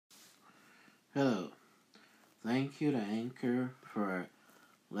Hello. Thank you to Anchor for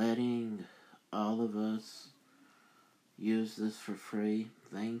letting all of us use this for free.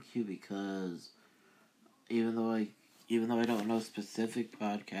 Thank you because even though I don't know specific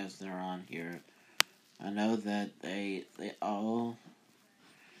podcasts that are on here, I know that they all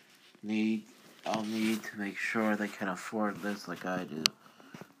need to make sure they can afford this like I do.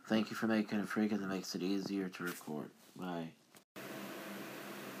 Thank you for making it free because it makes it easier to record. Bye.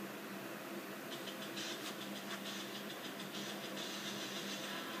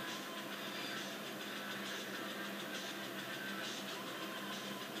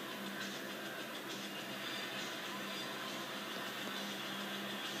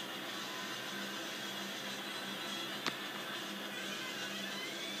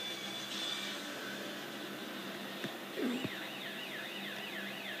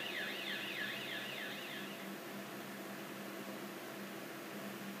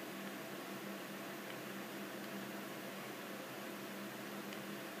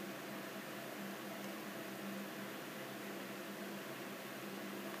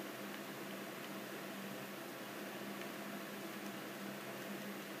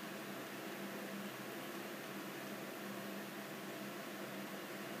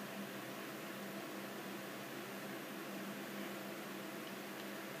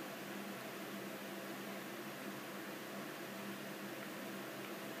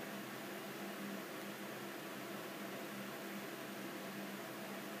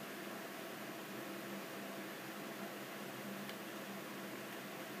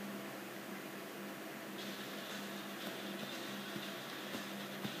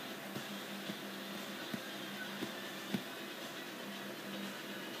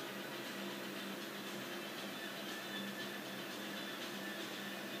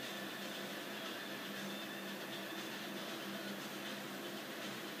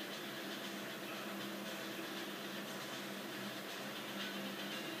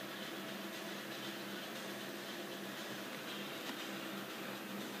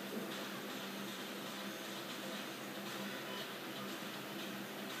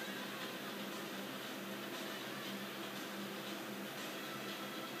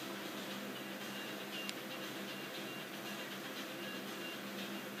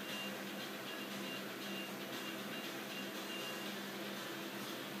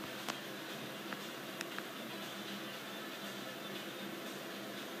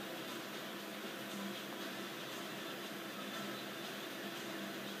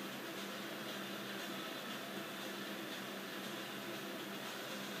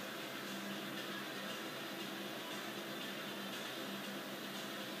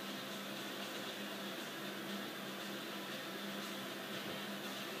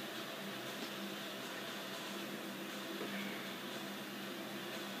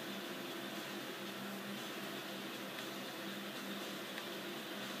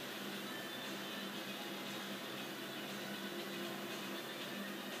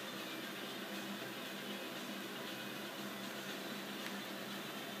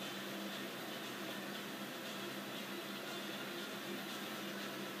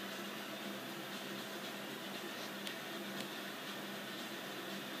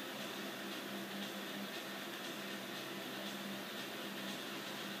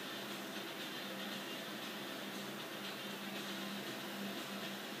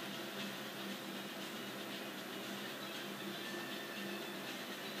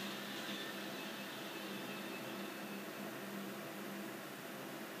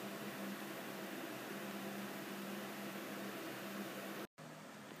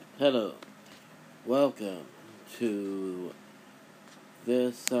 Hello. Welcome to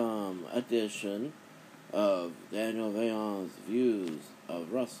this edition of Daniel Vaillan's Views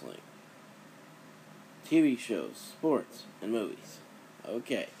of Wrestling, TV shows, sports, and movies.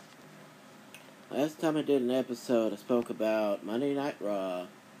 Okay. Last time I did an episode, I spoke about Monday Night Raw,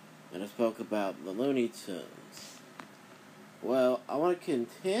 and I spoke about the Looney Tunes. Well, I want to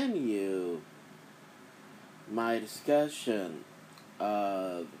continue my discussion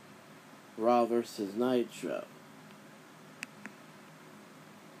of Raw vs. Nitro.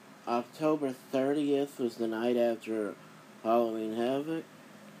 October 30th was the night after Halloween Havoc.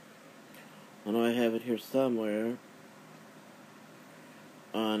 I know I have it here somewhere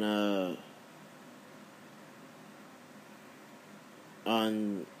on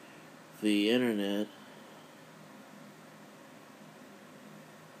the internet.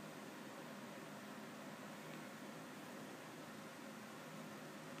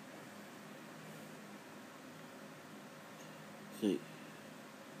 See.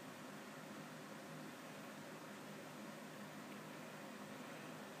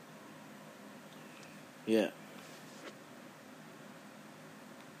 Yeah.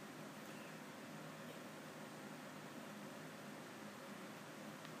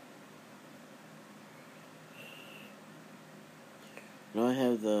 Now I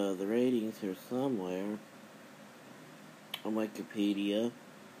have the ratings here somewhere on Wikipedia.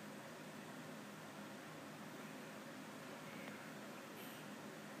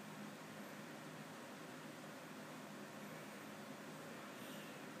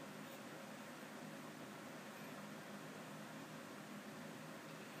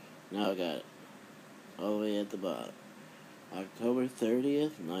 Now I got it. All the way at the bottom. October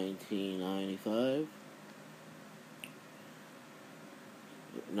 30th, 1995.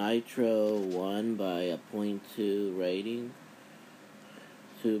 Nitro won by a .2 rating.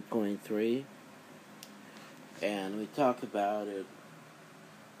 2.3. And we talk about it.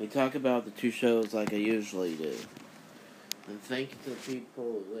 We talk about the two shows like I usually do. And thank you to the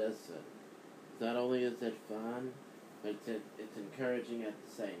people who listen. Not only is it fun, but it's encouraging at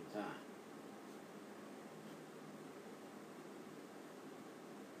the same time.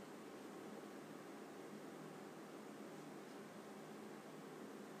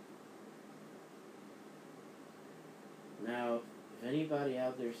 Now, if anybody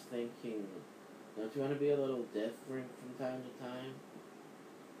out there's thinking, don't you want to be a little different from time to time?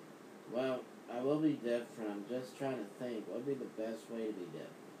 Well, I will be different. I'm just trying to think what would be the best way to be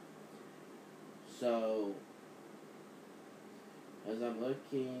different. So, as I'm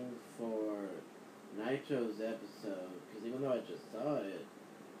looking for Nitro's episode, because even though I just saw it,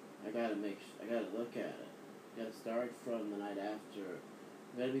 I gotta look at it. I gotta start from the night after.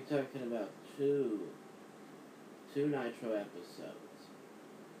 I'm gonna be talking about two Nitro episodes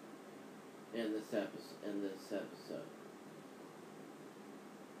in this episode.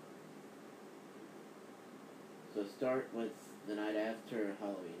 So start with the night after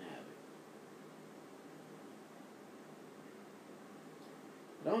Halloween Havoc.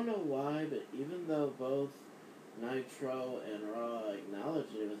 I don't know why, but even though both Nitro and Raw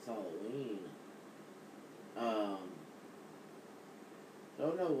acknowledge it was Halloween,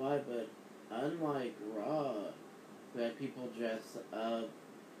 don't know why, but unlike Raw, who had people dress up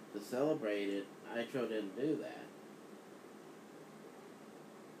to celebrate it, Nitro didn't do that.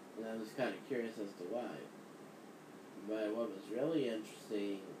 And I was kind of curious as to why. But what was really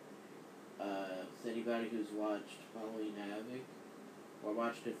interesting, is anybody who's watched Halloween Havoc, or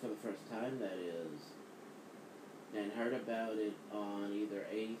watched it for the first time, that is, and heard about it on either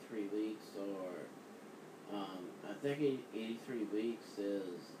 83 Weeks or, I think 83 Weeks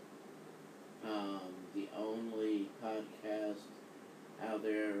is the only podcast out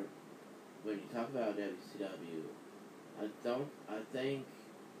there when you talk about WCW. I don't think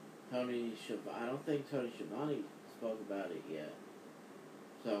Tony Schiavone spoke about it yet.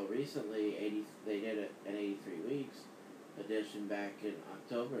 So recently, they did an 83 Weeks edition back in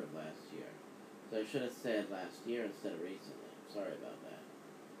October of last year. So I should have said last year instead of recently. Sorry about that.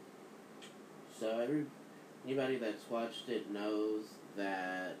 So anybody that's watched it knows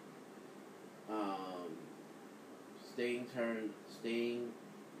that Sting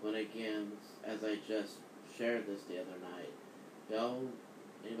went against, as I just shared this the other night.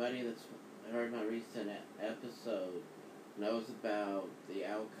 Anybody that's heard my recent episode knows about the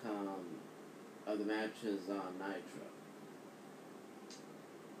outcome of the matches on Nitro.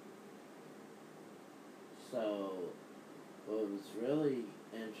 So, what was really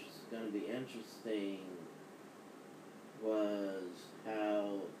going to be interesting was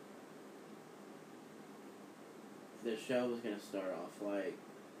how the show was going to start off. Like,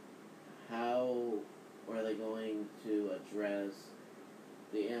 how were they going to address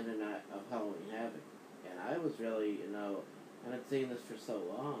the end of Halloween Havoc? And I was really, I had seen this for so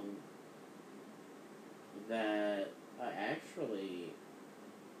long that I actually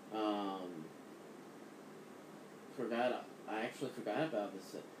forgot about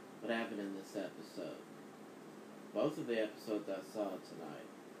this, what happened in this episode. Both of the episodes I saw tonight.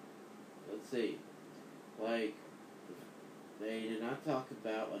 Let's see. Like, they did not talk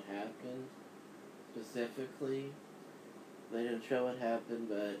about what happened specifically. They didn't show what happened,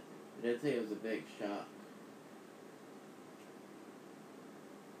 but they did say it was a big shock.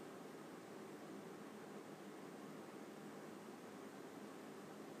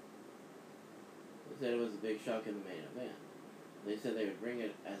 They said it was a big shock in the main event. They said they would bring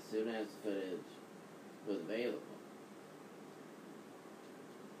it as soon as footage was available.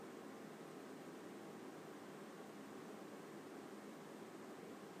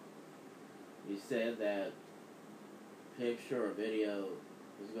 He said that picture or video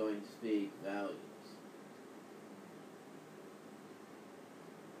was going to speak volumes.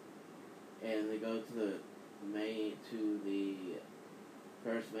 and they go to the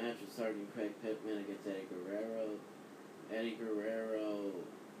first match with Sergeant Craig Pittman against Eddie Guerrero. Eddie Guerrero,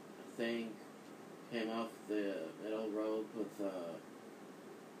 I think, came off the middle rope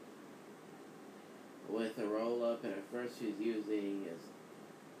with a roll up, and at first he was using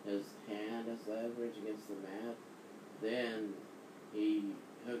his hand as leverage against the mat. Then he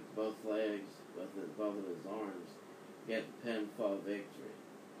hooked both legs with both of his arms to get the pinfall victory.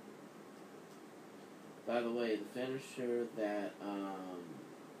 By the way, the finisher that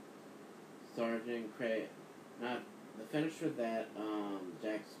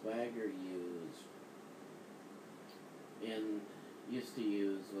Jack Swagger used to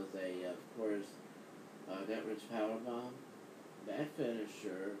use was of course, gut-wrench powerbomb. That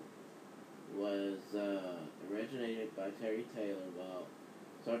finisher was originated by Terry Taylor, while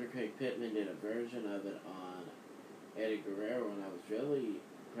Sergeant Craig Pittman did a version of it on Eddie Guerrero, and I was really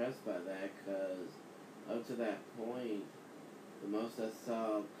impressed by that because up to that point, the most I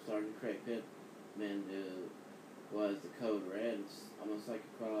saw Sergeant Craig Pittman do was the Code Red. It's almost like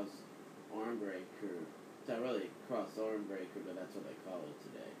a cross arm breaker. It's not really a cross arm breaker, but that's what they call it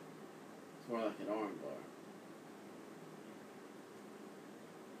today. It's more like an arm bar.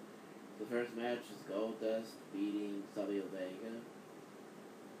 The first match is Goldust beating Savio Vega.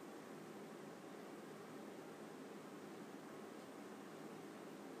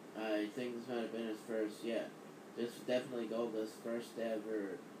 I think this might have been his first, this was definitely Goldust's first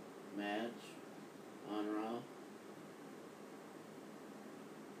ever match on Raw.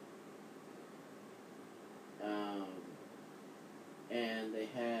 And they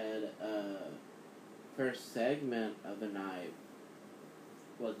had first segment of the night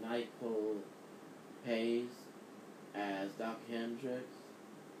was Michael Hayes as Doc Hendricks.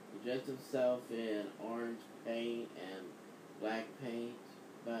 He dressed himself in orange paint and black paint.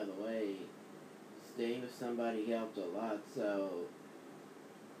 By the way, Sting was somebody he helped a lot, so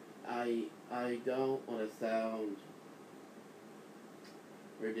I don't want to sound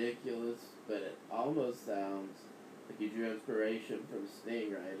ridiculous, but it almost sounds like you drew inspiration from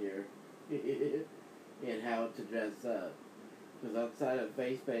Sting right here in how to dress up. Because outside of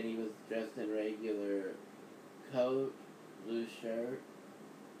face paint, he was dressed in regular coat, blue shirt.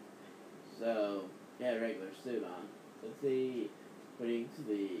 So, he had a regular suit on. Let's see, putting to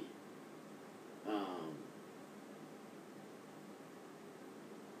the,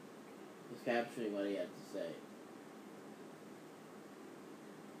 was capturing what he had to say.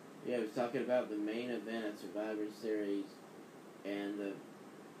 Yeah, he was talking about the main event at Survivor Series, and the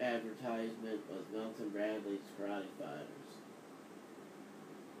advertisement was Milton Bradley's Karate Fighters.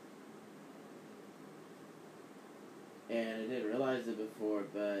 And I didn't realize it before,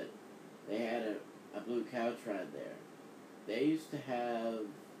 but they had a blue couch right there. They used to have,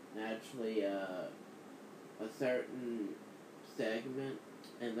 naturally, a certain segment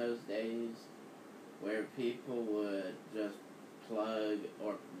in those days where people would just plug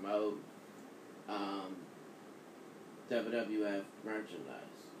or promote WWF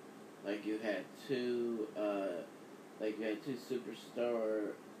merchandise. Like you had two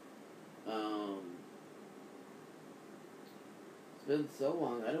superstar. It's been so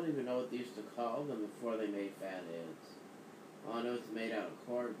long, I don't even know what they used to call them before they made Fatheads. All I know it's made out of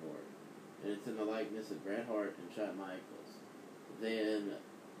cardboard, and it's in the likeness of Bret Hart and Shawn Michaels. Then,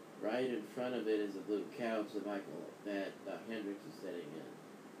 right in front of it is a blue couch that Doc Hendricks is sitting in.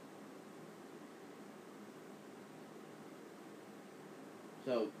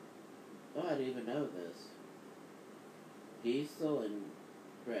 So, I didn't even know this. Diesel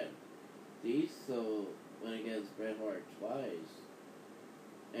went against Bret Hart twice,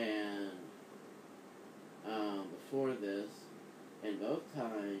 and before this, and both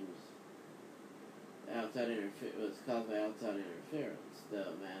times, it was caused by outside interference, the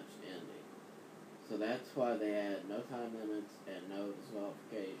match ending. So that's why they had no time limits and no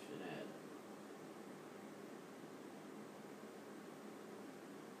disqualification added.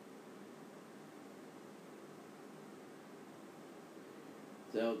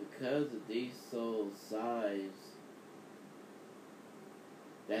 So because of Diesel's size,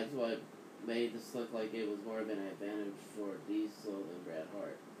 that's what made this look like it was more of an advantage for Diesel than Bret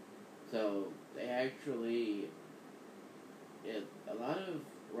Hart. So they actually, a lot of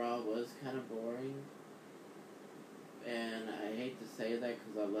Raw was kind of boring, and I hate to say that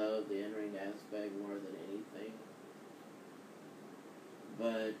because I love the in-ring aspect more than anything.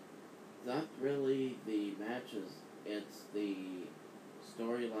 But it's not really the matches, it's the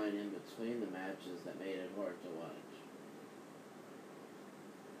storyline in between the matches that made it hard to watch.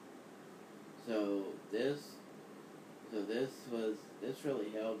 So this really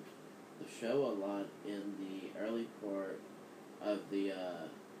helped the show a lot in the early part of the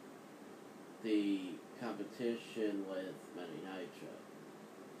competition with Money Nitro.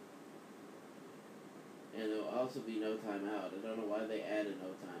 And there'll also be no timeout. I don't know why they added no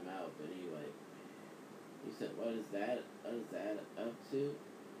timeout, but anyway. He said, what is that up to?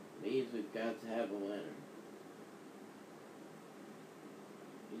 Means we've got to have a winner.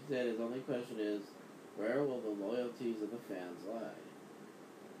 He said his only question is, where will the loyalties of the fans lie?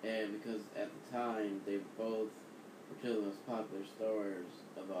 And because at the time, they both were two of the most popular stars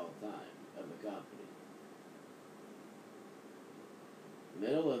of all time, of the company.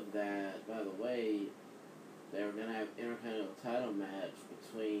 Middle of that, by the way, they were going to have an Intercontinental title match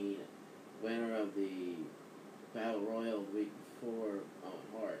between winner of the Battle Royal the week before, Owen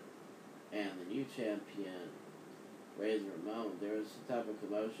Hart, and the new champion, Razor Ramon. There was some type of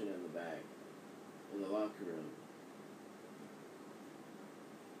commotion in the back, in the locker room.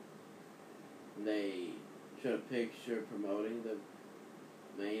 They showed a picture promoting the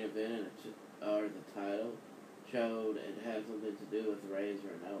main event, or the title. Showed it had something to do with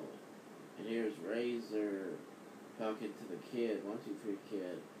Razor and Owen. And here's Razor talking to the kid, 1-2-3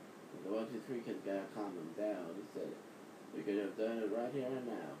 kid. And the 1-2-3 kid's gotta calm him down. He said, we could have done it right here and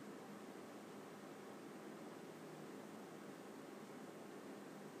now.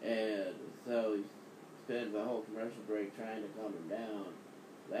 And so he spends the whole commercial break trying to calm him down.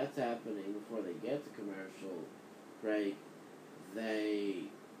 That's happening before they get to commercial break. They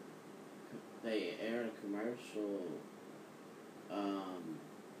aired a commercial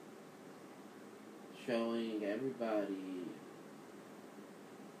showing everybody.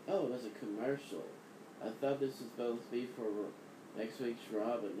 Oh, it was a commercial. I thought this was supposed to be for next week's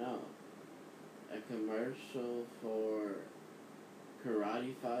Raw, but no. A commercial for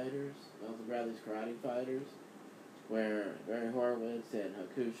karate fighters, Nelson Bradley's Karate Fighters, where Barry Horowitz and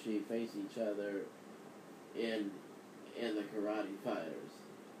Hakushi face each other in the Karate Fighters.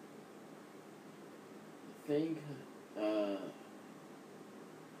 I think, I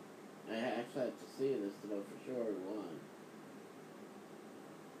actually have to see this to know for sure who won.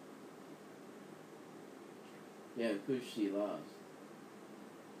 Yeah, Hakushi lost.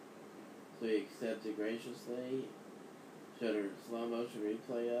 So he accepted graciously, showed her a slow motion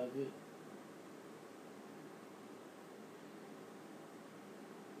replay of it.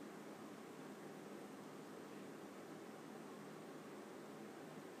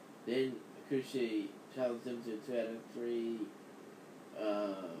 Then Hakushi challenged him to 2 out of 3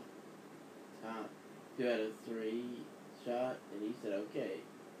 2 out of 3 shot, and he said okay.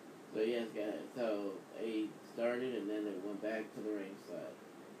 So yes, guys. So they started, and then they went back to the ringside.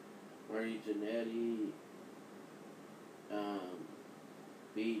 Marty Jannetty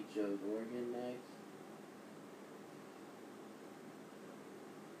beat Joe Gorgon next.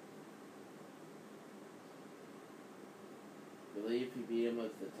 I believe he beat him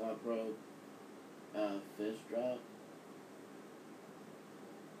with the top rope fist drop.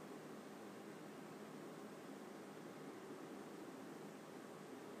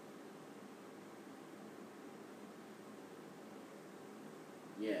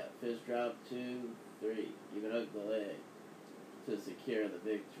 Yeah, fist drop, 2, 3. Even hook the leg to secure the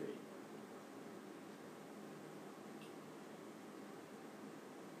victory.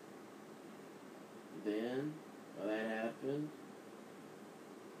 Then, while that happened,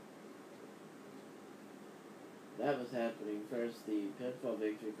 that was happening. First, the pinfall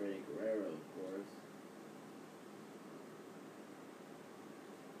victory for Eddie Guerrero, of course.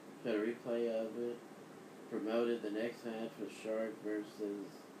 Showed a replay of it. Promoted the next match was Shark versus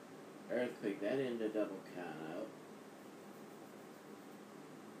Earthquake. That ended a double count out.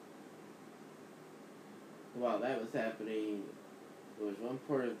 While that was happening, there was one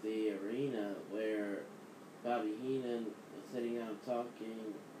part of the arena where Bobby Heenan was sitting down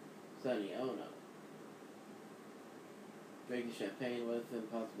talking Sonny Ono. Drinking champagne with him,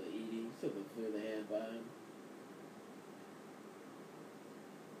 possibly eating some of the food they had by him.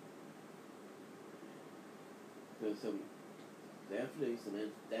 There's definitely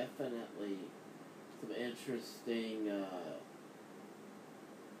some interesting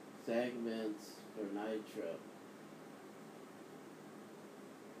segments for Nitro.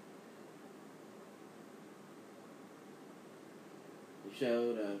 He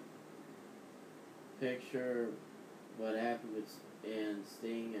showed a picture of what happened in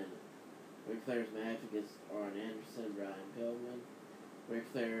Sting and Ric Flair's match against Arn Anderson and Brian Pillman. Ric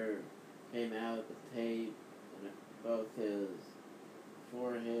Flair came out with the tape and both his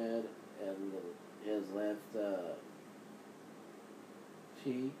forehead and his left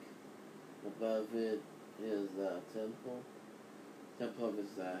cheek. Above it, his temple. temple of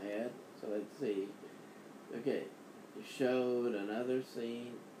his head. So let's see. Okay, you showed another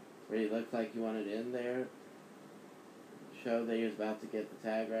scene where he looked like you wanted in there. Showed that he was about to get the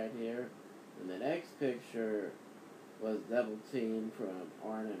tag right here. And the next picture was double team from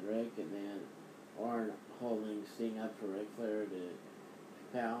Orn and Rick, and then Orn holding Sting up for Ric Flair to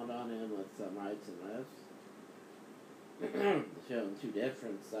pound on him with some rights and lefts. Showing two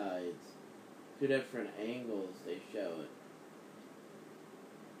different sides, two different angles they show it.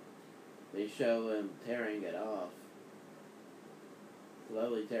 They show him tearing it off.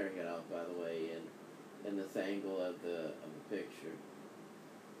 Slowly tearing it off, by the way, in this angle of the picture.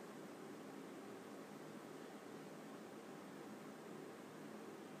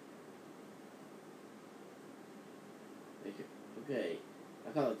 Okay,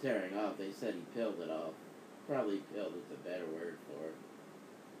 I call it tearing off. They said he peeled it off. Probably peeled is a better word for it.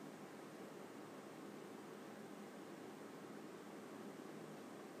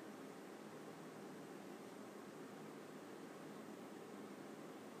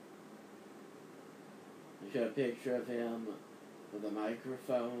 They show a picture of him with a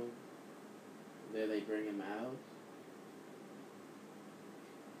microphone. There they bring him out.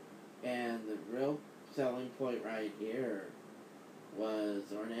 And the real selling point right here was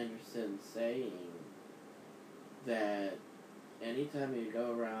Orn Anderson saying that anytime you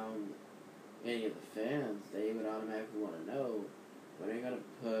go around any of the fans, they would automatically want to know when are you going to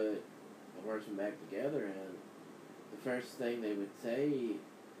put the horsemen back together. And the first thing they would say,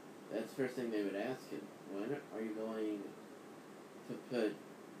 that's the first thing they would ask him, when are you going to put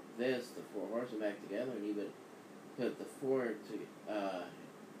the four horsemen back together? And he would put the four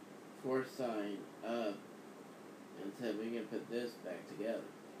sign up and said, we're going to put this back together.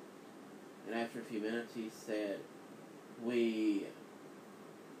 And after a few minutes he said, we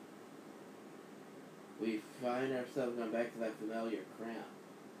find ourselves going back to that familiar cramp.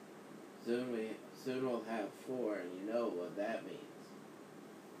 Soon we'll have four, and you know what that means.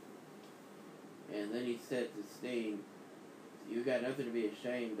 And then he said to Sting, you got nothing to be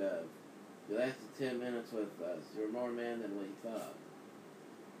ashamed of. You lasted 10 minutes with us. You're more man than we thought.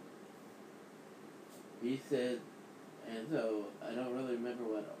 He said, and so I don't really remember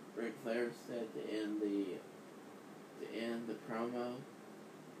what Ric Flair said to end the promo.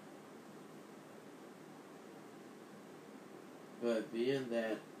 But being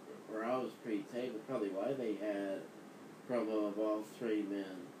that Raw was pre-taped, that's probably why they had a promo of all three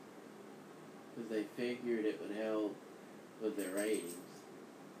men. Because they figured it would help with their ratings.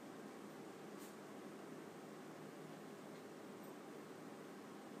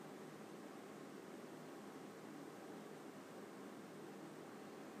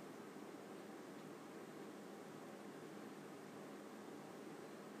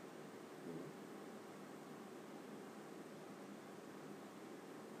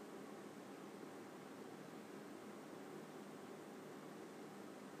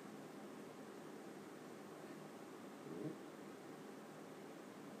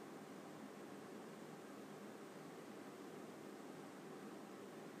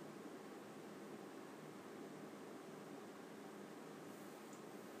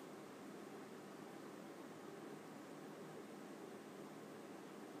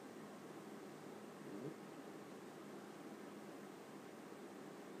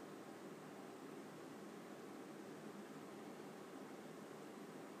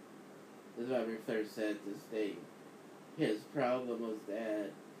 This is what Ric Flair said to Sting. His problem was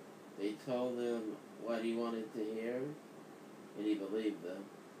that they told him what he wanted to hear, and he believed them.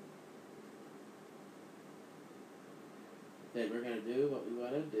 Said, we're going to do what we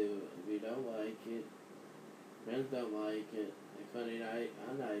want to do. If we don't like it, friends don't like it, next Monday night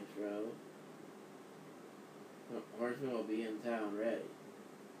on Nitro, Horseman will be in town ready.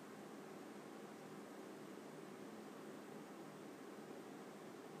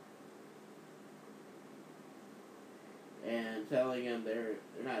 And telling him they're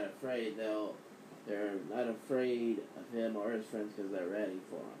not afraid, they're not afraid of him or his friends because they're ready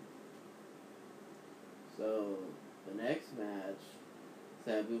for him. So the next match,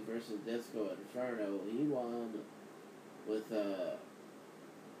 Sabu versus Disco Inferno, he won with I'm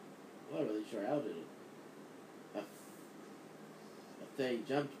not really sure how did it. They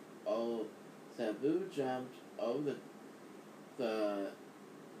jumped. Sabu jumped over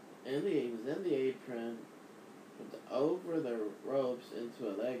he was in the apron. Over the ropes into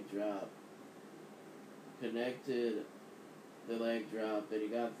a leg drop, connected the leg drop, and he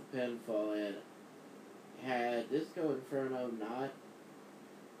got the pinfall in. Had Disco Inferno not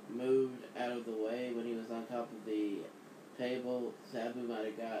moved out of the way when he was on top of the table, Sabu might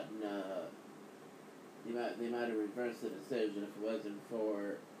have gotten they might have reversed the decision if it wasn't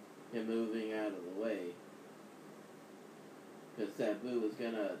for him moving out of the way. Because Sabu was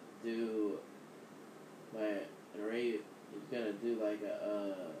gonna do like he's gonna do like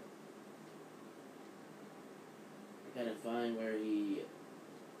a kind of fine where he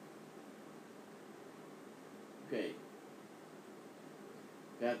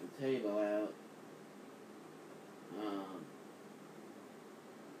got the table out.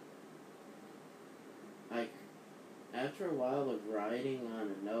 Like after a while of writing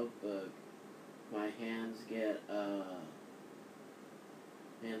on a notebook, my hands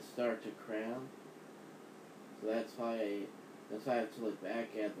start to cramp. So that's why I have to look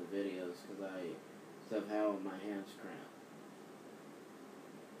back at the videos, because somehow my hands cramp.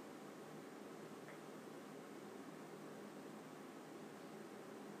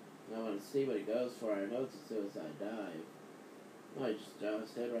 I want to see what he goes for. I know it's a suicide dive. No, he just dropped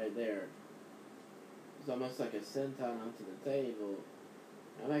his head right there. It's almost like a senton onto the table.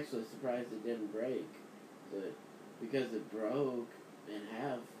 I'm actually surprised it didn't break. Because it broke in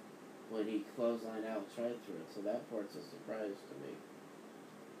half when he clotheslined Alex right through it. So that part's a surprise to me.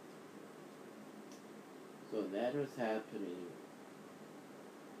 So when that was happening,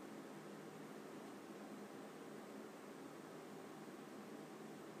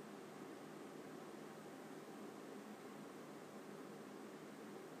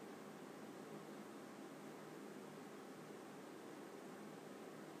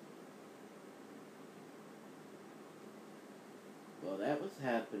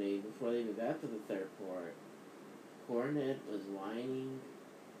 before they even got to the third part, Cornette was whining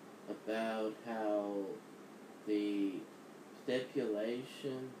about how the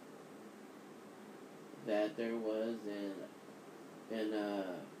stipulation that there was in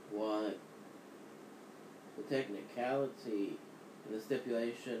what the technicality and the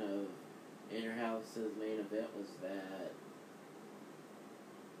stipulation of Innerhouse's main event was that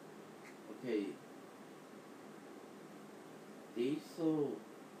Diesel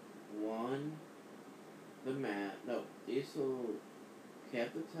won the match. No, Diesel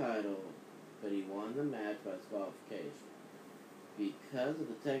kept the title, but he won the match by disqualification. Because of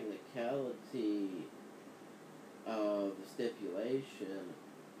the technicality of the stipulation,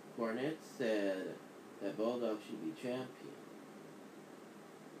 Cornette said that Bulldog should be champion,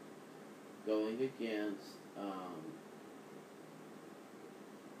 going against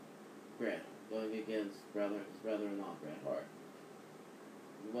his brother-in-law, Bret Hart.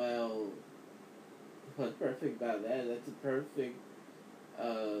 Well, what's perfect about that? That's a perfect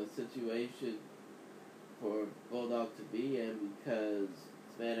situation for Bulldog to be in, because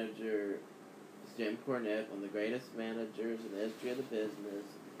his manager is Jim Cornette, one of the greatest managers in the history of the business.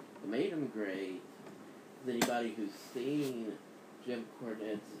 It made him great. Anybody who's seen Jim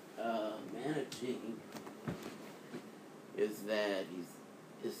Cornette's managing is that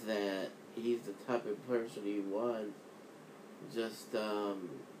he's the type of person he wants just to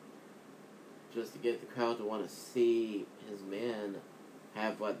get the crowd to want to see his men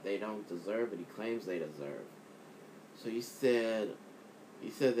have what they don't deserve, but he claims they deserve. So he said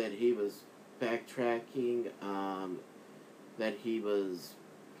that he was backtracking, that he was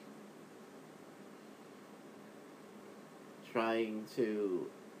trying to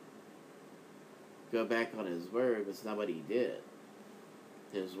go back on his word, but it's not what he did.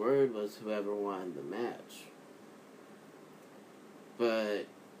 His word was whoever won the match. But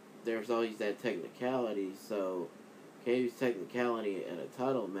there's always that technicality, so can't use technicality in a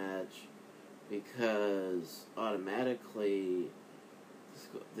title match, because automatically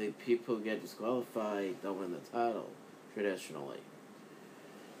the people who get disqualified don't win the title, traditionally.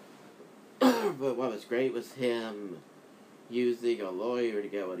 But what was great was him using a lawyer to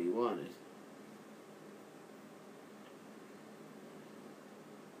get what he wanted.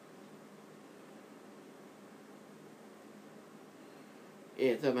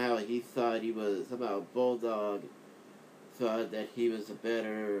 And somehow Bulldog thought that he was a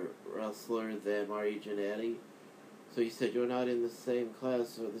better wrestler than Marty Jannetty. So he said, "You're not in the same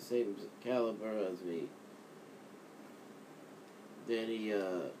class or the same caliber as me." Then he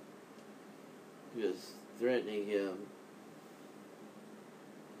was threatening him.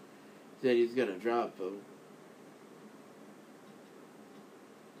 Said he's gonna drop him.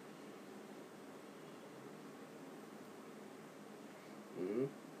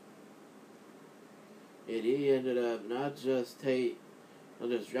 And he ended up not just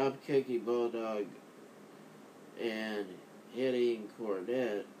drop kicking Bulldog and hitting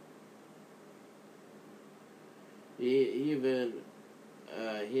Cornette. He even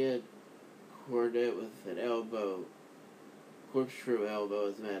hit Cornette with an elbow, corkscrew elbow,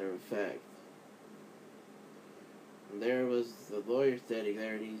 as a matter of fact. And there was the lawyer standing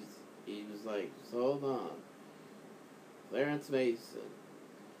there, and he was like, just hold on. Clarence Mason.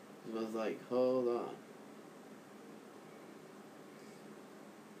 He was like, hold on.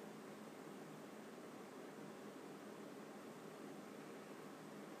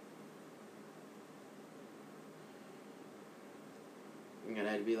 And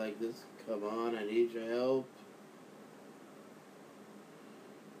I'd be like this, come on, I need your help.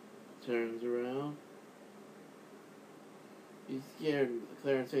 Turns around. He scared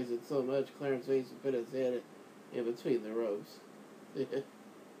Clarence Mason so much, Clarence Mason put his head in between the ropes. That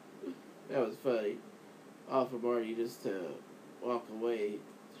was funny. All for Marty just to walk away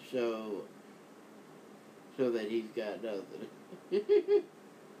to show that he's got nothing.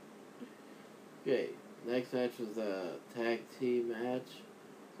 Okay, next match was a tag team match.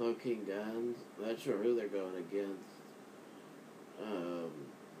 Smoking Guns. Not sure who they're going against.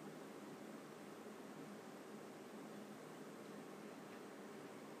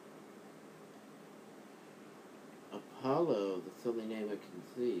 Apollo, that's the only name I can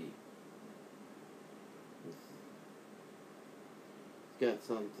see. It's got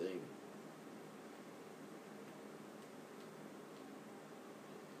something.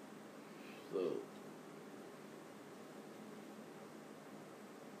 So,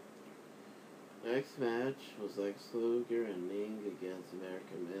 next match was Lex Luger and Ming against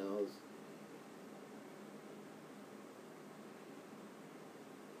American Males.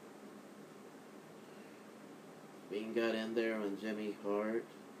 Ming got in there when Jimmy Hart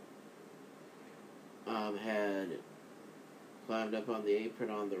had climbed up on the apron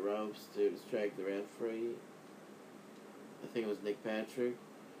on the ropes to distract the referee. I think it was Nick Patrick.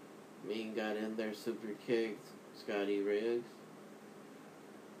 Ming got in there, super kicked Scotty Riggs.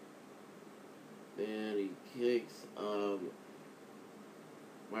 Then he kicks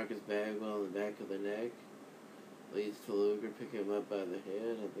Marcus Bagwell in the back of the neck. Leads to Luger, pick him up by the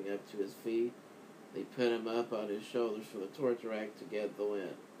head, helping up to his feet. They put him up on his shoulders for the torture rack to get the win.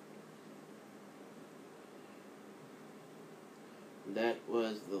 That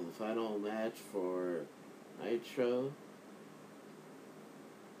was the final match for Nitro.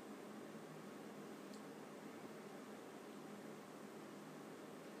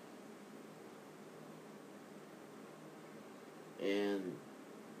 And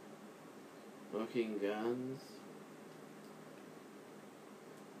Smoking Guns.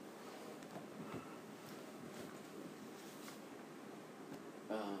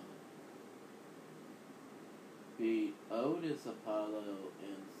 Beat Otis, Apollo,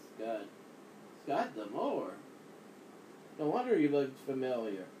 and Scott D'Amore. No wonder you looked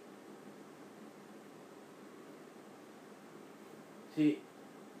familiar. See,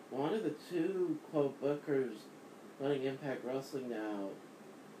 one of the two quote bookers running Impact Wrestling now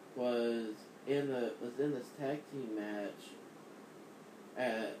was in this tag team match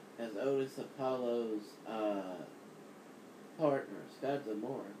as Otis Apollo's partner, Scott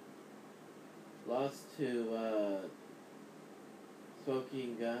D'Amore. Lost to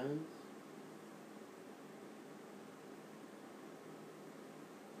Smoking Guns.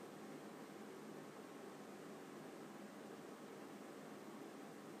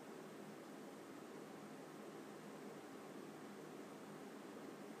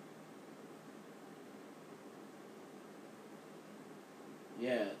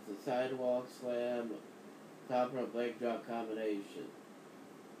 Yeah, it's a sidewalk slam, top rope leg drop combination.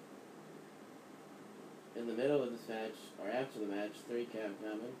 In the middle of this match, or after the match, 3 count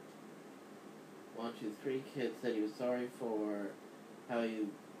coming. 1, 2, 3. Kid said he was sorry for how you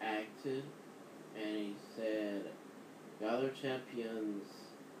acted, and he said, y'all are champions.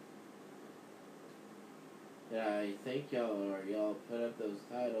 Yeah, I think y'all are. Y'all put up those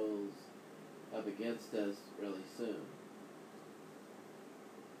titles up against us really soon.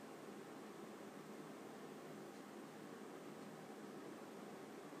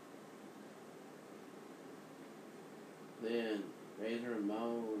 Then Razor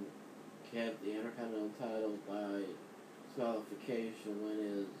Ramon kept the Intercontinental title by disqualification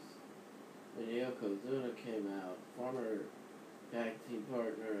when Yokozuna came out. Former tag team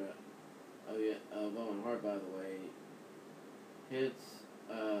partner of Owen Hart, by the way, hits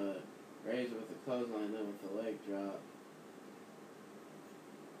Razor with a clothesline, then with a leg drop.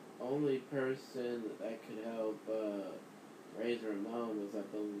 Only person that could help Razor Ramon was, I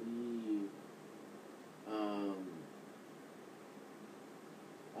believe,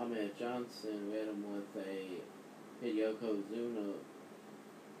 Ahmed Johnson. We hit him with hit Yokozuna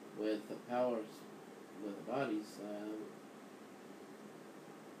with a body slam.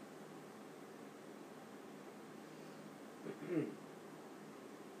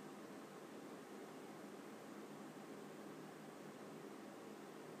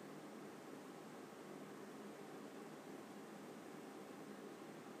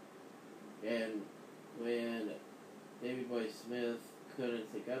 And when Davey Boy Smith couldn't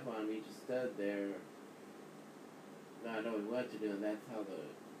stick up on him, he just stood there, not knowing what to do, and that's how it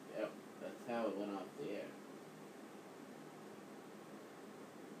went off the air.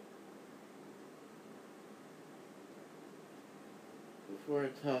 Before I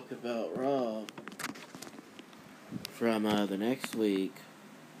talk about Raw from the next week,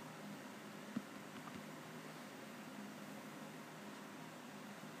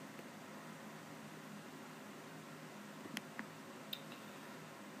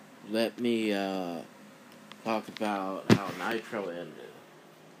 let me talk about how Nitro ended.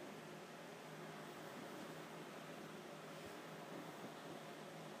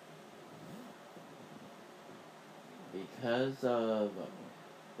 Because of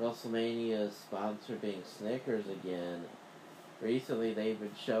WrestleMania's sponsor being Snickers again, recently they've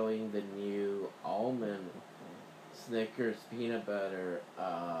been showing the new almond Snickers peanut butter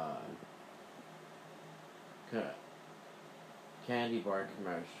candy bar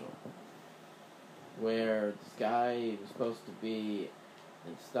commercial, where this guy was supposed to be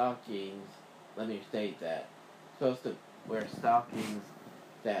in stockings. Let me state that. Supposed to wear stockings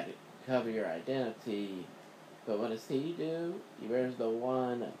that cover your identity, but what does he do? He wears the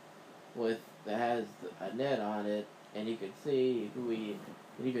one that has a net on it, and you can see you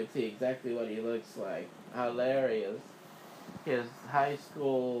can see exactly what he looks like. Hilarious. His high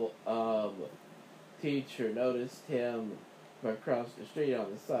school teacher noticed him from across the street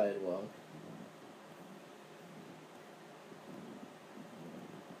on the sidewalk.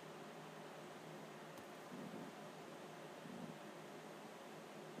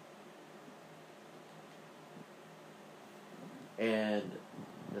 And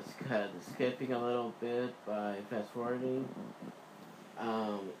just kind of skipping a little bit by fast forwarding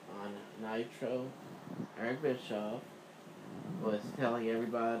on Nitro, Eric Bischoff was telling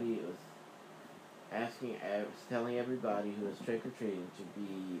everybody who was trick or treating to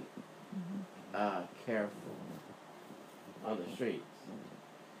be careful on the streets.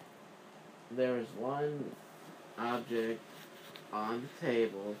 There was one object on the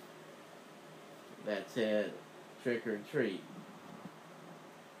table that said trick or treat.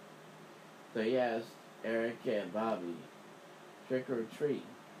 So he asked Eric and Bobby, trick or treat.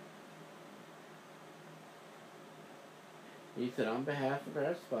 He said, on behalf of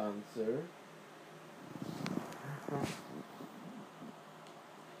our sponsor.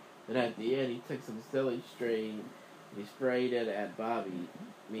 And at the end, he took some silly string and he sprayed it at Bobby.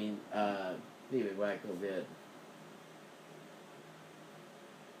 Steven Wacko did.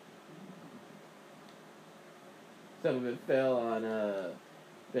 Some of it fell on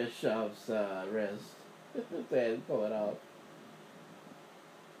Bischoff's wrist. They had to pull it off.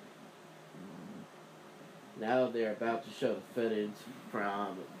 Now they're about to show the footage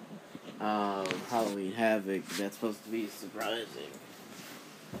from Halloween Havoc. That's supposed to be surprising.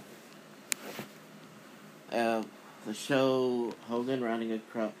 The show, Hogan running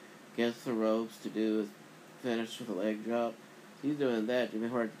against the ropes to do his finish with a leg drop. He's doing that. Jimmy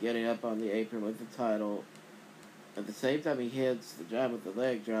Hart getting up on the apron with the title. At the same time he hits the job with the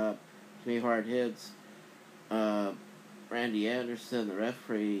leg drop, Jimmy Hart hits Randy Anderson, the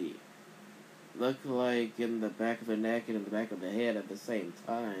referee, looked like in the back of the neck and in the back of the head at the same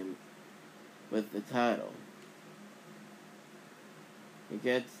time with the title. He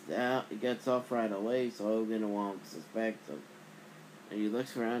gets off right away, so Hogan won't suspect him. And he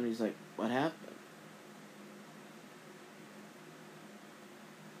looks around and he's like, what happened?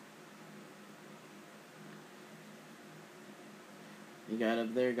 He got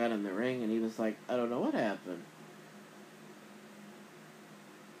up there, got in the ring, and he was like, I don't know what happened.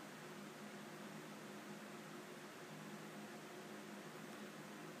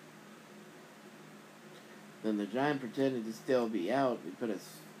 Then the Giant pretended to still be out. He put his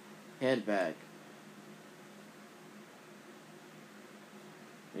head back.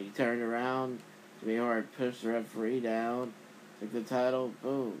 And he turned around. Jimmy Hart pushed the referee down. Took the title.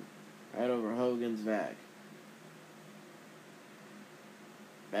 Boom. Right over Hogan's back.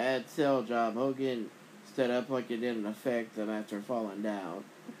 Bad sell job. Hogan stood up like it didn't affect him after falling down.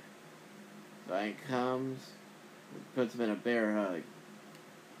 Giant comes. Puts him in a bear hug.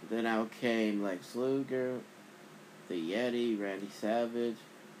 Then out came Lex Luger, the Yeti, Randy Savage.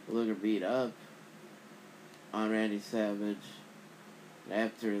 Luger beat up on Randy Savage.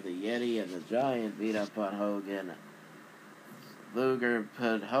 After the Yeti and the Giant beat up on Hogan, Luger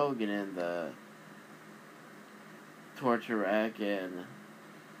put Hogan in the torture rack, and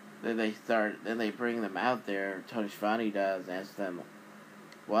then they bring them out there. Tony Schiavone does, ask them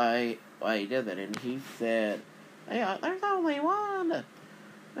why he did that, and he said, "Hey, there's only one."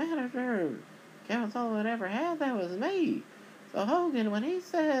 manager Kevin Sullivan ever had, that was me. So Hogan, when he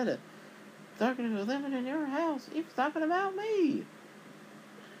said darkness was living in your house, he was talking about me.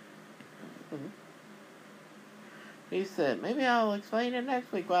 He said, maybe I'll explain it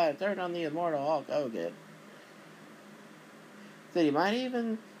next week why I turned on the immortal Hulk Hogan. He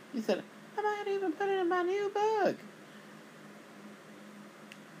said, he said, I might even put it in my new book.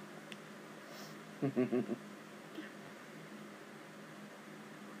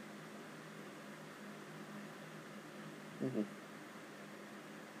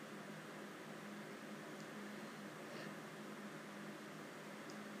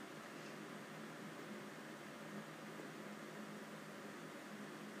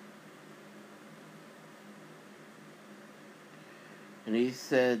 And he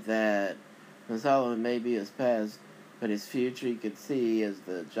said that Sullivan may be his past, but his future he could see as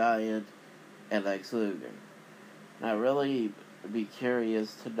the Giant and Lex Luger. And I really would be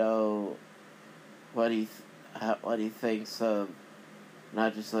curious to know what he thinks of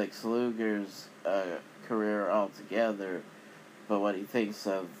not just Lex Luger's career altogether, but what he thinks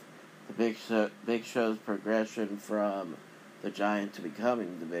of the Big Show's progression from the Giant to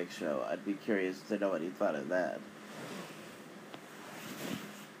becoming the Big Show. I'd be curious to know what he thought of that.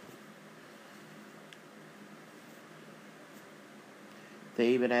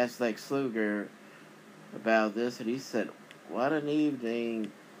 They even asked Lex Luger about this, and he said, what an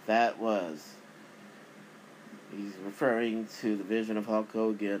evening that was. He's referring to the vision of Hulk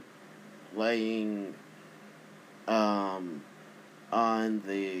Hogan laying on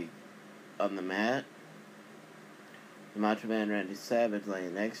the mat. The Macho Man Randy Savage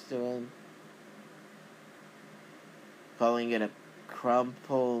laying next to him, calling it a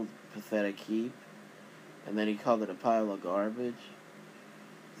crumpled, pathetic heap, and then he called it a pile of garbage.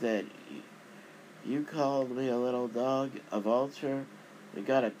 He said, you called me a little dog, a vulture. We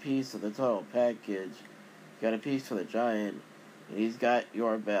got a piece of the total package. Got a piece for the Giant, and he's got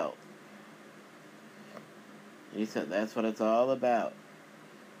your belt. And he said, that's what it's all about.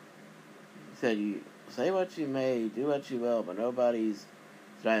 He said, you say what you may, do what you will, but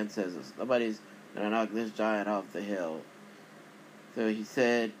Giant says this, nobody's going to knock this Giant off the hill. So he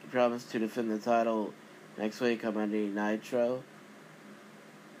said he promised to defend the title next week on Monday Nitro.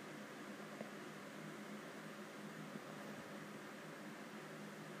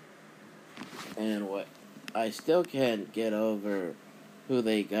 And what I still can't get over who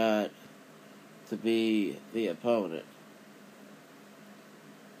they got to be the opponent.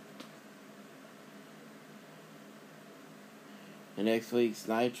 And next week's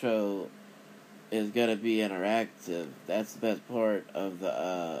Nitro is going to be interactive. That's the best part of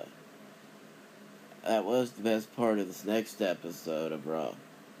that was the best part of this next episode of Raw.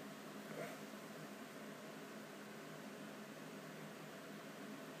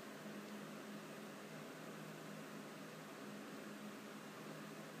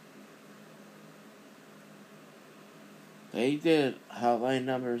 They did hotline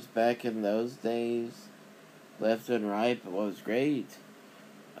numbers back in those days, left and right, but what was great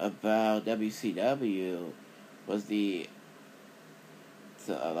about WCW was a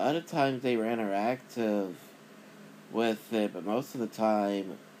lot of times they were interactive with it, but most of the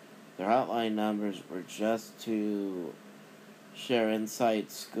time their hotline numbers were just to share inside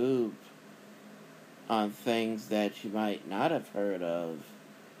scoop on things that you might not have heard of,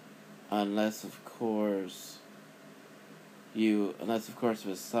 unless of course it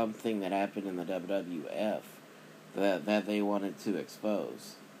was something that happened in the WWF that they wanted to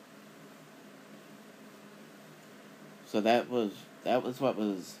expose. So that was what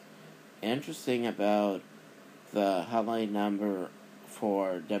was interesting about the hotline number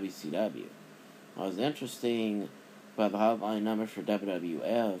for WCW. What was interesting about the hotline number for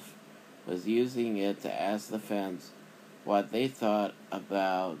WWF was using it to ask the fans what they thought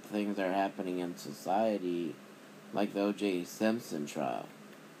about things that are happening in society, like the O.J. Simpson trial.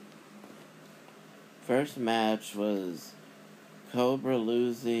 First match was Cobra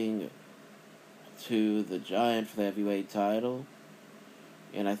losing to the Giant for the heavyweight title,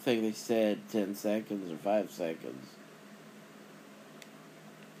 and I think they said 10 seconds or 5 seconds.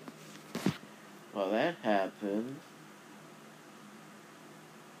 Well, that happened.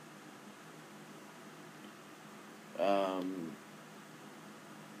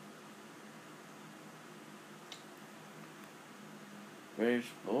 British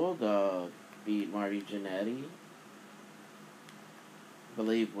Bulldog beat Marty Jannetty, I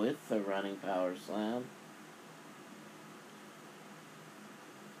believe, with the running power slam.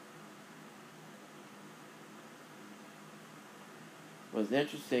 What was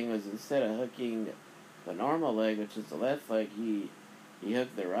interesting was instead of hooking the normal leg, which is the left leg, he he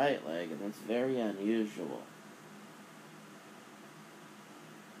hooked the right leg, and that's very unusual.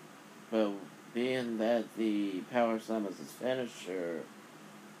 But being that the power slam was his finisher,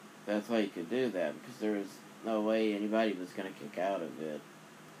 that's why he could do that, because there was no way anybody was going to kick out of it.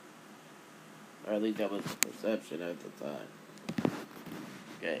 Or at least that was the perception at the time.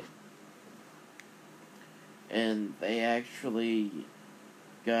 Okay. And they actually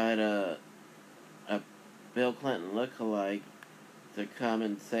got a Bill Clinton lookalike to come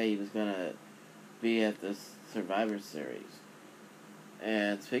and say he was going to be at this Survivor Series.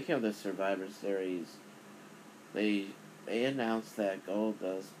 And speaking of the Survivor Series, they announced that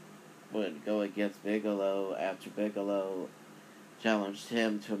Goldust would go against Bigelow after Bigelow challenged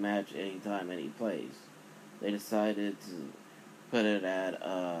him to a match anytime, any place. They decided to put it at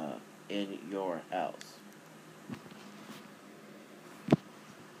In Your House.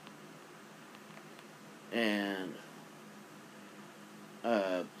 And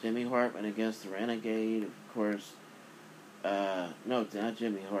Jimmy Hart went against the Renegade, of course. No, not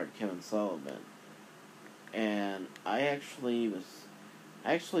Jimmy Hart, Kevin Sullivan. And that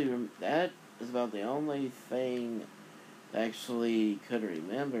is about the only thing I actually could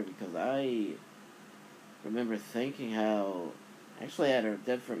remember, because I remember thinking how, actually I had a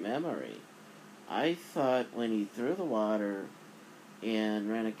different memory. I thought when he threw the water in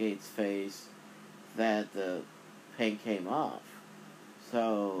Renegade's face that the paint came off.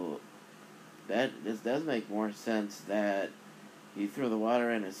 So this does make more sense that he threw the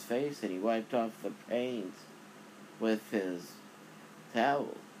water in his face and he wiped off the paint with his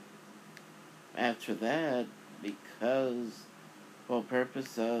towel. After that, because the whole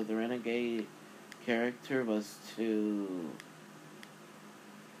purpose of the Renegade character was to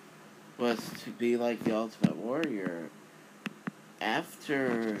be like the Ultimate Warrior,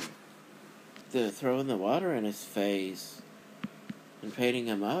 after throwing the water in his face and painting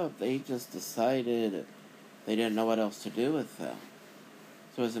him up, they just decided they didn't know what else to do with them.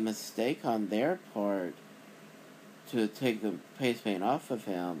 So it was a mistake on their part to take the face paint off of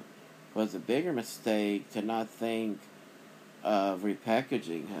him. It was a bigger mistake to not think of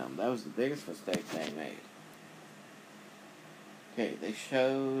repackaging him. That was the biggest mistake they made. Okay, they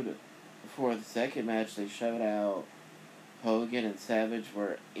showed, before the second match, they showed how Hogan and Savage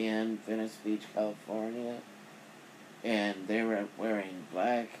were in Venice Beach, California, and they were wearing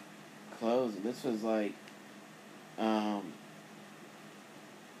black clothes. And this was like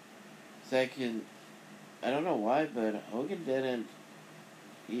second, I don't know why, but Hogan didn't.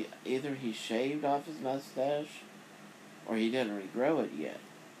 Either he shaved off his mustache, or he didn't regrow it yet.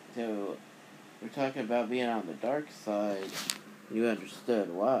 So we're talking about being on the dark side. You understood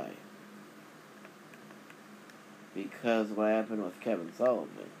why. Because of what happened with Kevin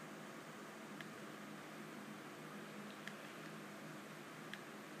Sullivan.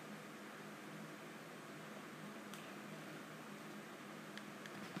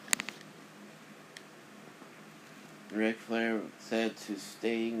 Ric Flair said to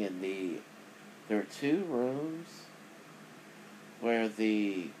Sting there were two rooms where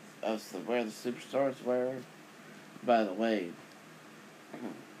the superstars were. By the way,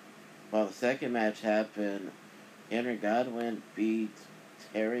 while the second match happened, Henry Godwinn beat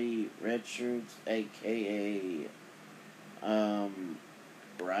Terry Richards, a.k.a.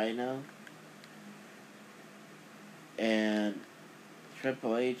 Rhino, and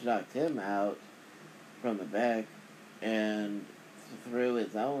Triple H knocked him out from the back and threw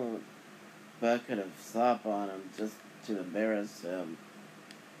his own bucket of slop on him just to embarrass him.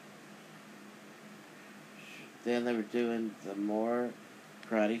 Then they were doing some more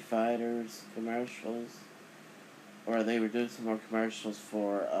Karate Fighters commercials, or they were doing some more commercials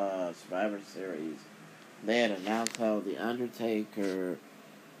for Survivor Series. They had announced how The Undertaker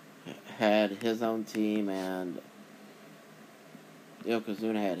had his own team and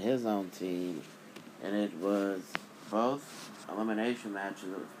Yokozuna had his own team, and it was both elimination matches.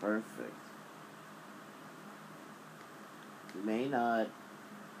 It was perfect. You may not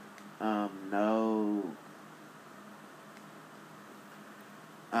know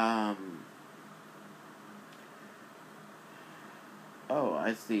oh,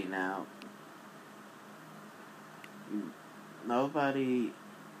 I see now. Nobody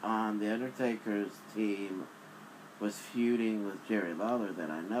on The Undertaker's team was feuding with Jerry Lawler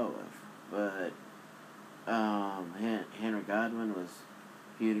that I know of, but Henry Godwinn was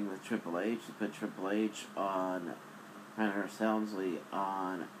feuding with Triple H. They put Triple H on Hunter Helmsley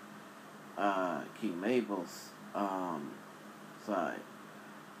on King Mabel's side,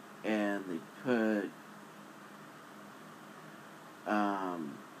 and they put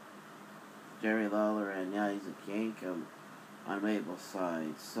Jerry Lawler and Isaac Yankem on Mabel's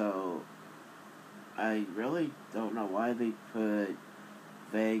side. So I really don't know why they put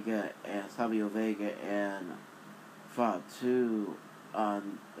Savio Vega and Fatu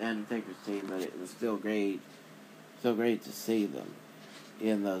on Undertaker's team, but it was still great to see them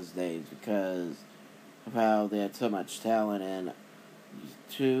in those days because of how they had so much talent, and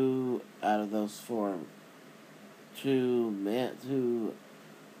two out of those four, two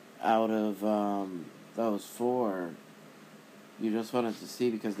out of those four, you just wanted to see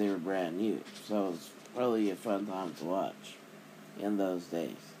because they were brand new. So it was really a fun time to watch in those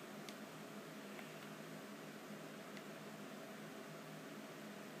days.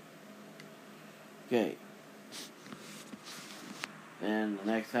 Okay. And the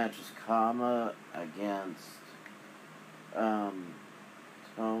next match is Kama against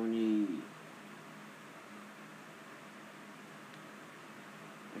Tony.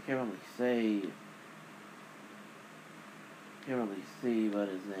 I can't really see what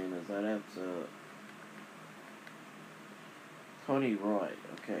his name is. I'd have to. Tony Roy.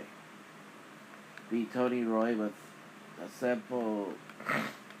 Okay. Beat Tony Roy with a simple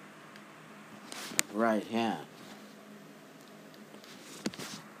right hand.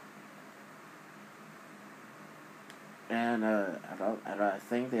 And I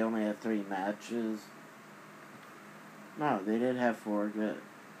think they only had 3 matches. No, they did have 4. Good.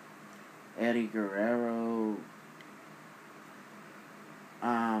 Eddie Guerrero.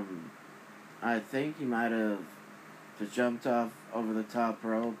 I think he might have just jumped off over the top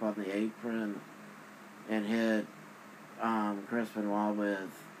rope on the apron and hit Chris Benoit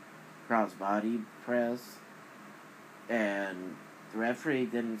with crossbody press. And the referee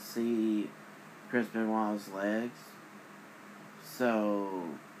didn't see Chris Benoit's legs. So,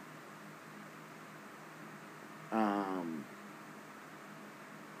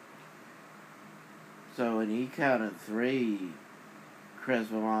 when he counted 3, Chris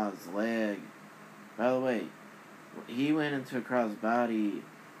Benoit's leg. By the way, he went into a crossbody.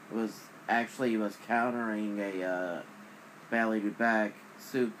 He was countering a belly to back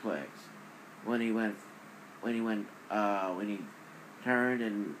suplex when he turned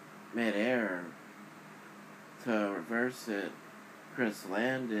in midair to reverse it. Chris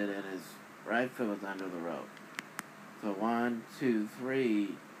landed and his right foot was under the rope. So 1, 2, 3,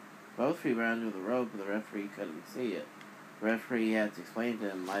 both feet were under the rope, but the referee couldn't see it. The referee had to explain to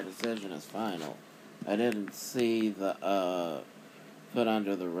him, my decision is final. I didn't see the foot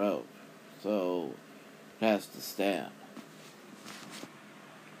under the rope, so it has to stand.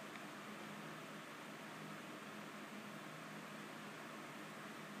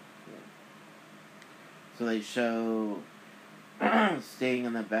 So they show Sting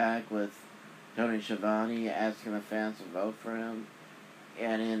in the back with Tony Schiavone asking the fans to vote for him.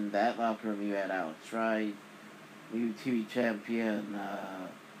 And in that locker room you had Alex Wright, new TV champion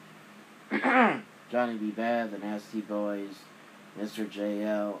Johnny B. Bad, the Nasty Boys, Mr.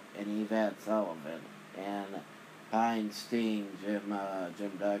 JL, and Yvette Sullivan. And behind Sting, Jim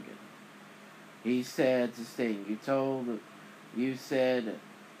Duggan. He said to Sting, you said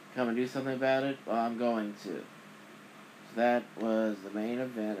come and do something about it? Well, I'm going to. So that was the main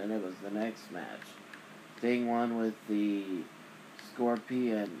event, and it was the next match. Sting won with the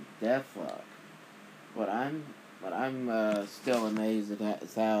Scorpion Deathlock. What I'm still amazed at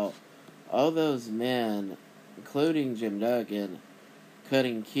is how all those men, including Jim Duggan,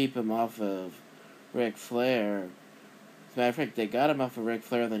 couldn't keep him off of Ric Flair. As a matter of fact, they got him off of Ric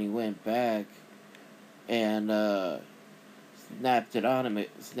Flair, then he went back and slapped the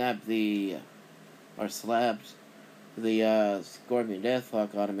Scorpion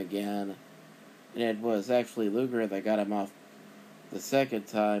Deathlock on him again. And it was actually Luger that got him off the second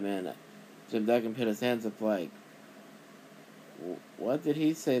time, and Jim Duggan put his hands up like, what did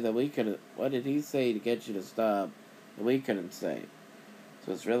he say to get you to stop that we couldn't say?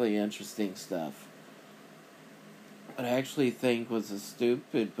 So it's really interesting stuff. What I actually think was a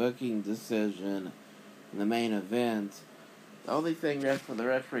stupid booking decision in the main event, the only thing the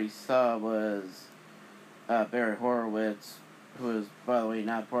referee saw was Barry Horowitz, who was, by the way,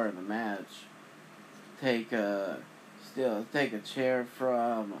 not part of the match, take a chair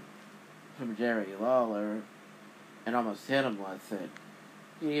from Jerry Lawler and almost hit him with it.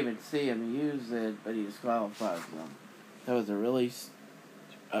 You didn't even see him use it, but he disqualified him. That was a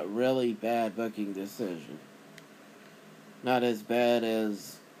really bad booking decision. Not as bad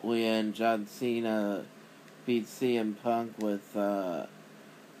as when John Cena beat CM Punk with the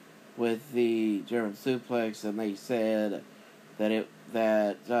German suplex, and they said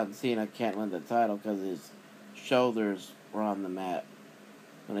that John Cena can't win the title because his shoulders were on the mat,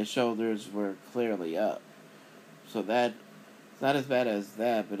 and his shoulders were clearly up. So that not as bad as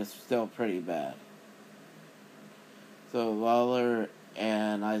that, but it's still pretty bad. So Lawler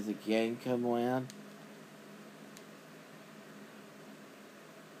and Isaac Yankem win.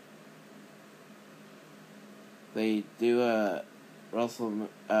 They do a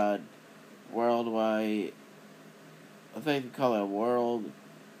worldwide, I think they call it a world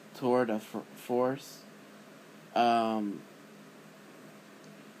tour de force.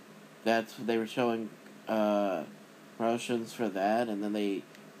 That's they were showing promotions for that, and then they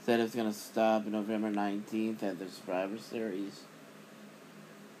said it's going to stop November 19th at the Survivor Series.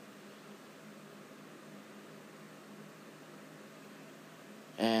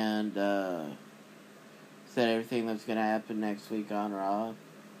 And said everything that's going to happen next week on Raw.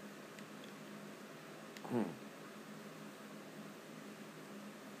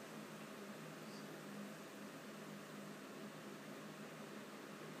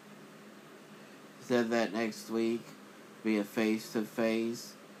 Said that next week be a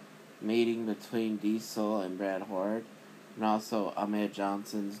face-to-face meeting between Diesel and Bret Hart, and also Ahmed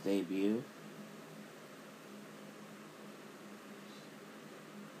Johnson's debut.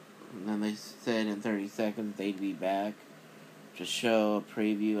 And then they said in 30 seconds they'd be back to show a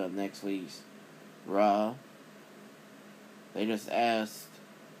preview of next week's Raw. They just asked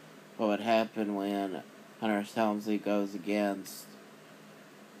what would happen when Hunter Helmsley goes against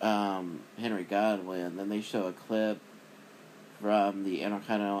Henry Godwinn. Then they show a clip from the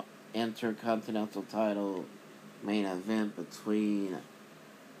Intercontinental title main event between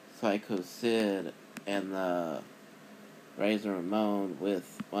Psycho Sid and the Razor Ramon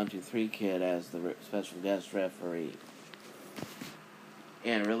with 1-2-3 Kid as the special guest referee.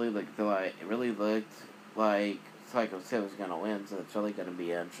 And it really looked like Psycho Sid was going to win, so it's really going to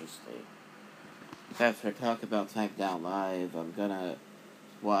be interesting. After I talk about SmackDown Live, I'm going to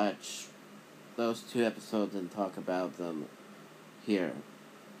watch those 2 episodes and talk about them here.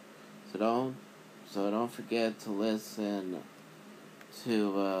 So don't forget to listen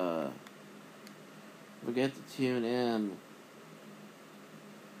to forget to tune in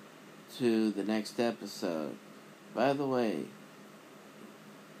to the next episode. By the way,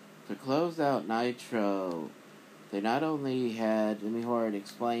 to close out Nitro, they not only had Jimmy Hart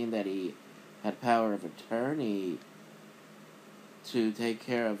explain that he had power of attorney to take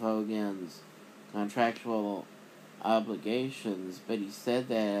care of Hogan's contractual obligations, but he said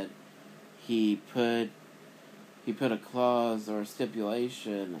that he put a clause or a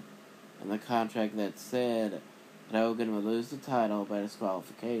stipulation in the contract that said that Hogan would lose the title by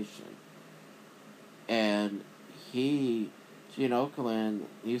disqualification. And Gene Okerlund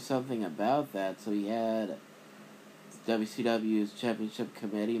knew something about that, so he had WCW's championship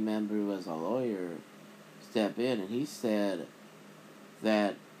committee member who was a lawyer step in, and he said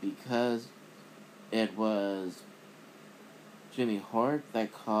that because it was Jimmy Hart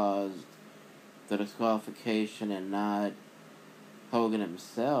that caused the disqualification and not Hogan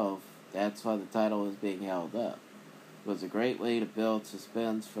himself, that's why the title was being held up. It was a great way to build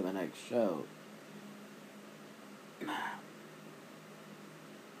suspense for the next show.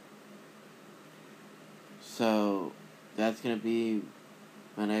 So, that's going to be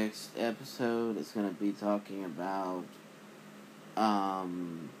my next episode. It's going to be talking about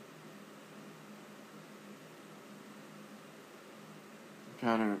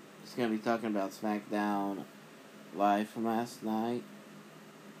it's going to be talking about SmackDown Live from last night,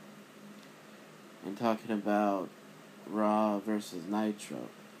 and talking about Raw versus Nitro.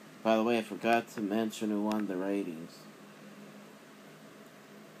 By the way, I forgot to mention who won the ratings.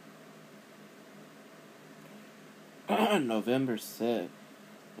 November 6th.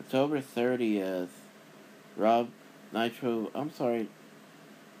 October 30th,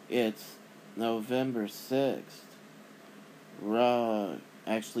 it's November 6th. Raw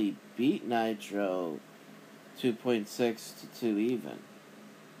actually beat Nitro 2.6 to 2 even.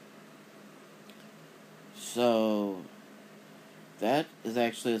 So, that is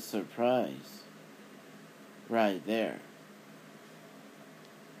actually a surprise. Right there.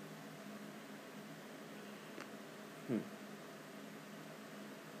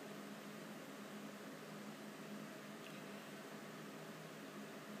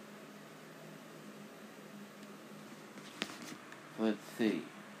 Let's see.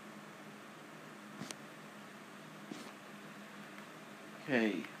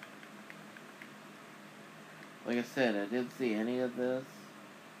 Okay. Like I said, I didn't see any of this.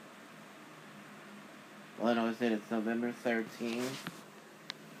 Well, I know I said it's November 13th.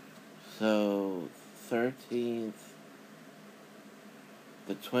 So, 13th,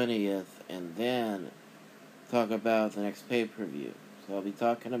 the 20th, and then talk about the next pay-per-view. So I'll be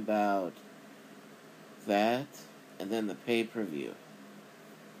talking about that, and then the pay-per-view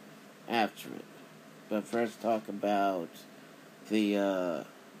after it. But first talk about the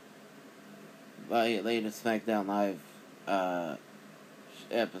latest SmackDown Live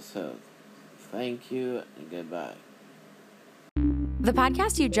episode. Thank you and goodbye. The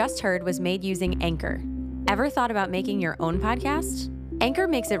podcast you just heard was made using Anchor. Ever thought about making your own podcast? Anchor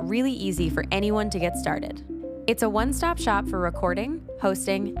makes it really easy for anyone to get started. It's a one-stop shop for recording,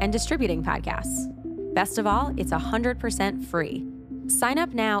 hosting, and distributing podcasts. Best of all, it's 100% free. Sign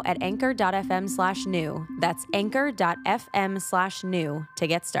up now at anchor.fm/new. That's anchor.fm/new to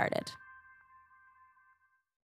get started.